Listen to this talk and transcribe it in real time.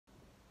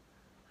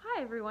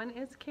Hi everyone,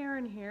 it's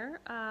Karen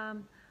here.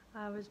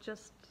 I was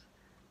just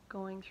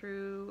going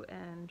through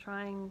and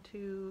trying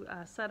to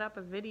set up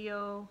a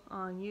video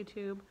on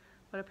YouTube,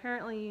 but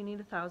apparently you need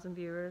 1,000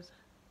 viewers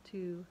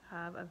to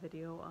have a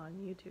video on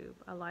YouTube,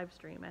 a live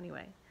stream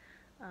anyway.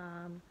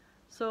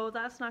 So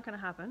that's not going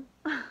to happen.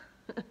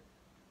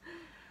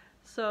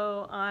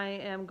 So I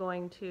am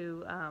going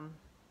to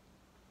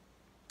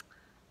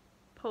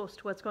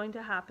post what's going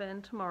to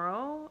happen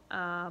tomorrow.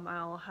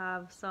 I'll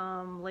have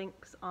some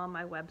links on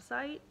my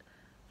website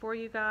for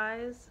you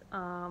guys.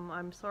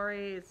 I'm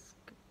sorry,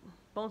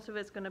 most of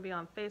it's going to be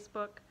on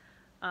Facebook.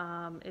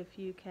 If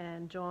you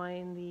can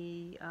join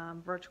the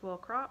virtual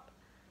crop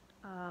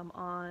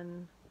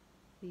on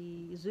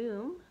the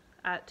Zoom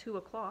at 2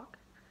 o'clock,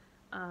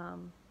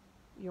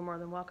 you're more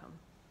than welcome.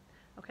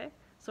 Okay,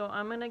 so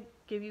I'm going to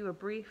give you a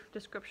brief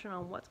description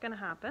on what's going to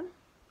happen.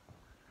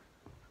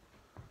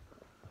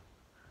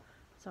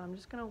 So I'm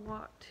just going to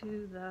walk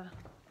to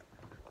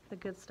the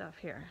good stuff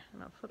here,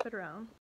 and I'll flip it around.